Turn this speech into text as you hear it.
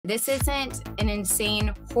This isn't an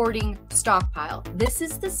insane hoarding stockpile. This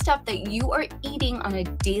is the stuff that you are eating on a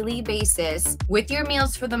daily basis with your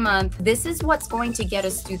meals for the month. This is what's going to get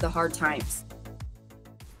us through the hard times.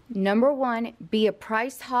 Number one, be a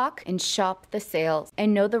price hawk and shop the sales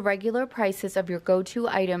and know the regular prices of your go-to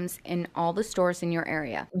items in all the stores in your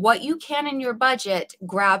area. What you can in your budget,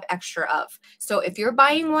 grab extra of. So if you're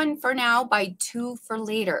buying one for now, buy two for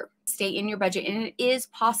later. Stay in your budget, and it is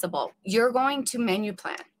possible. You're going to menu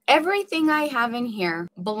plan. Everything I have in here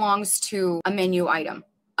belongs to a menu item,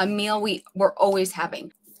 a meal we're always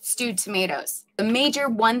having. Stewed tomatoes. The major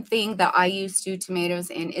one thing that I use stewed tomatoes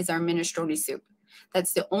in is our minestrone soup.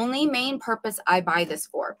 That's the only main purpose I buy this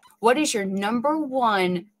for. What is your number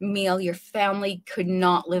one meal your family could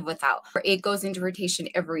not live without? It goes into rotation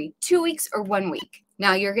every 2 weeks or 1 week.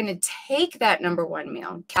 Now you're going to take that number one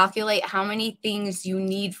meal, calculate how many things you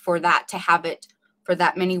need for that to have it for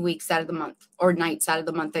that many weeks out of the month or nights out of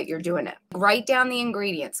the month that you're doing it. Write down the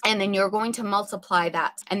ingredients, and then you're going to multiply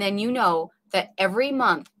that. And then you know that every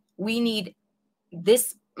month we need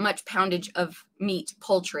this much poundage of meat,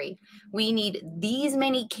 poultry. We need these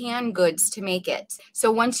many canned goods to make it.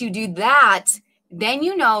 So once you do that, then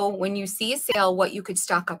you know when you see a sale what you could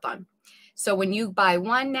stock up on. So when you buy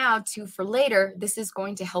one now, two for later, this is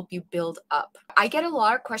going to help you build up. I get a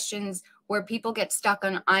lot of questions where people get stuck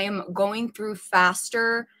on, I am going through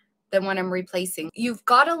faster than what I'm replacing. You've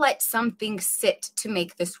got to let something sit to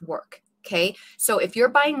make this work. Okay, so if you're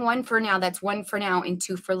buying one for now, that's one for now and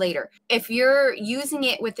two for later. If you're using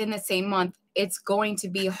it within the same month, it's going to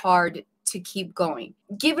be hard to keep going.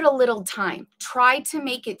 Give it a little time. Try to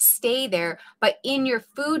make it stay there, but in your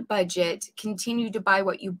food budget, continue to buy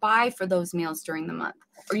what you buy for those meals during the month,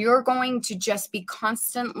 or you're going to just be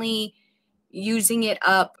constantly using it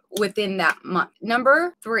up within that month.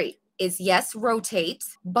 Number three is, yes, rotate,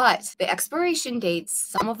 but the expiration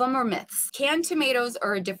dates, some of them are myths. Canned tomatoes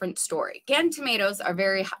are a different story. Canned tomatoes are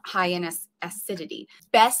very high in acidity.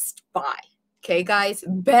 Best buy. Okay, guys,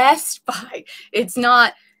 best buy. It's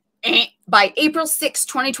not by April 6,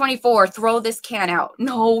 2024, throw this can out.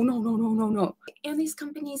 No. And these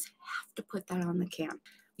companies have to put that on the can.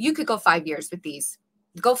 You could go 5 years with these.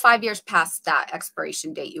 Go 5 years past that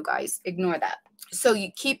expiration date, you guys. Ignore that. So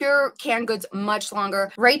you keep your canned goods much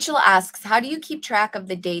longer. Rachel asks, how do you keep track of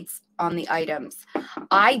the dates on the items?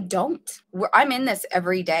 I don't. I'm in this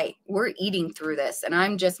every day. We're eating through this, and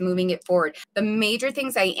I'm just moving it forward. The major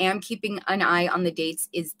things I am keeping an eye on the dates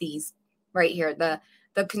is these right here. The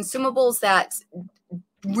consumables that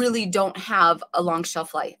really don't have a long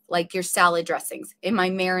shelf life, like your salad dressings and my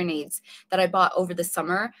marinades that I bought over the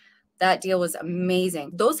summer. That deal was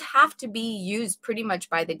amazing. Those have to be used pretty much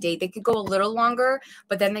by the date. They could go a little longer,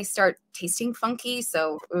 but then they start tasting funky.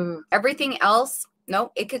 So everything else,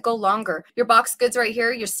 no, it could go longer. Your box goods right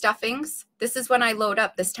here, your stuffings. This is when I load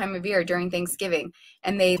up this time of year during Thanksgiving,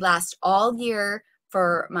 and they last all year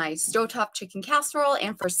for my stovetop chicken casserole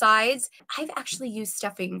and for sides. I've actually used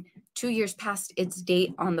stuffing 2 years past its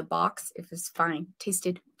date on the box. It was fine,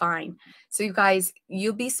 tasted fine. So you guys,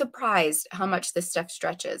 you'll be surprised how much this stuff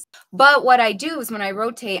stretches. But what I do is when I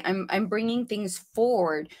rotate, I'm bringing things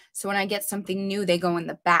forward. So when I get something new, they go in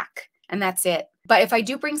the back, and that's it. But if I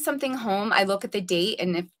do bring something home, I look at the date,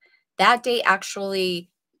 and if that date actually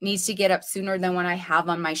needs to get up sooner than what I have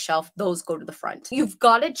on my shelf, those go to the front. You've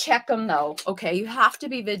got to check them though. Okay, you have to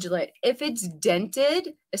be vigilant. If it's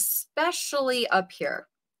dented, especially up here,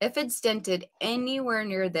 if it's dented anywhere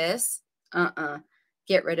near this,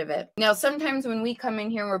 get rid of it. Now, sometimes when we come in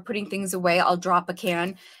here, we're putting things away, I'll drop a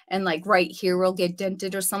can and like right here will get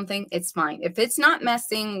dented or something. It's fine. If it's not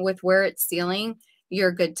messing with where it's sealing,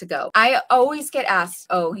 you're good to go. I always get asked,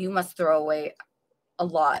 oh, you must throw away a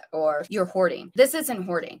lot, or you're hoarding. This isn't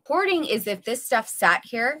hoarding. Hoarding is if this stuff sat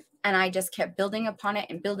here and I just kept building upon it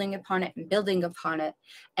and building upon it and building upon it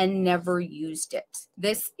and never used it.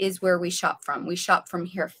 This is where we shop from. We shop from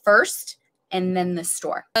here first and then the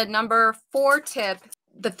store. The number 4 tip,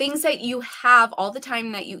 the things that you have all the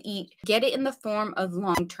time that you eat, get it in the form of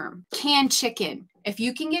long-term. Canned chicken. If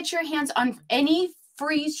you can get your hands on any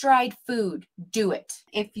freeze-dried food, do it.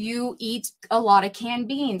 If you eat a lot of canned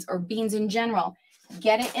beans or beans in general,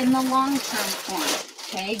 get it in the long-term form.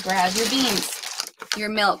 Okay, grab your beans, your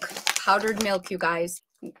milk, powdered milk, you guys.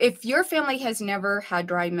 If your family has never had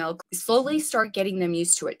dry milk, slowly start getting them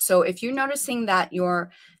used to it. So if you're noticing that your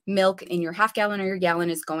milk in your half gallon or your gallon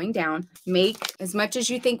is going down, make as much as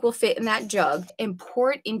you think will fit in that jug and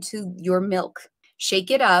pour it into your milk. Shake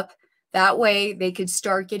it up. That way they could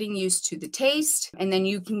start getting used to the taste, and then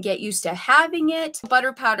you can get used to having it.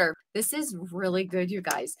 Butter powder. This is really good, you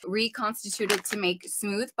guys. Reconstitute it to make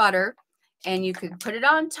smooth butter. and you can put it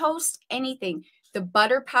on toast, anything. The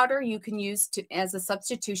butter powder you can use as a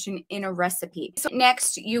substitution in a recipe. So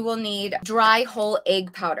next, you will need dry whole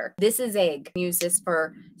egg powder. This is egg. Use this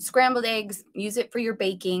for scrambled eggs. Use it for your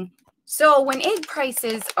baking. So when egg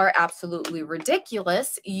prices are absolutely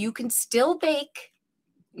ridiculous, you can still bake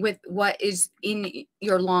with what is in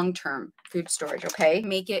your long-term food storage, okay?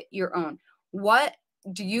 Make it your own. What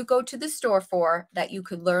do you go to the store for that you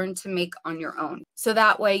could learn to make on your own? So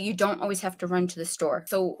that way you don't always have to run to the store.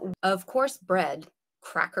 So of course, bread,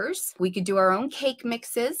 crackers. We could do our own cake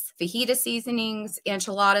mixes, fajita seasonings,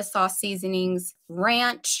 enchilada sauce seasonings,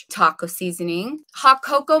 ranch, taco seasoning, hot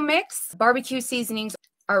cocoa mix, barbecue seasonings,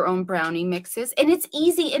 our own brownie mixes. And it's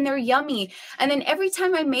easy and they're yummy. And then every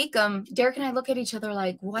time I make them, Derek and I look at each other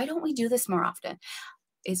like, why don't we do this more often?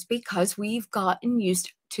 It's because we've gotten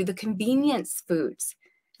used to the convenience foods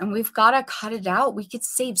and we've got to cut it out. We could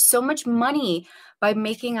save so much money by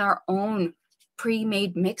making our own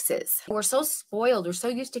pre-made mixes. We're so spoiled. We're so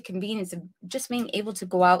used to convenience of just being able to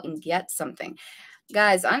go out and get something.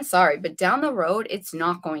 Guys, I'm sorry, but down the road, it's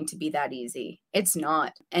not going to be that easy. It's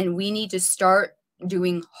not. And we need to start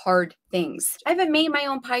doing hard things. I haven't made my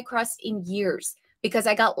own pie crust in years because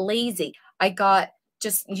I got lazy. I got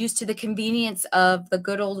just used to the convenience of the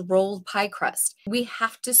good old rolled pie crust. We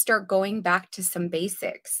have to start going back to some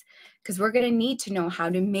basics because we're going to need to know how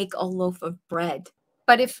to make a loaf of bread.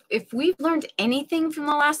 But if we've learned anything from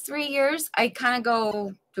the last 3 years, I kind of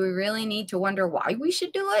go, do we really need to wonder why we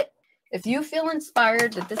should do it? If you feel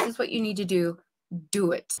inspired that this is what you need to do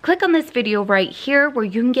it. Click on this video right here where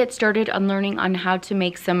you can get started on learning on how to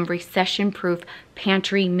make some recession-proof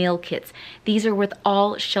pantry meal kits. These are with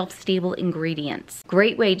all shelf-stable ingredients.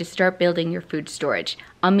 Great way to start building your food storage.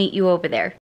 I'll meet you over there.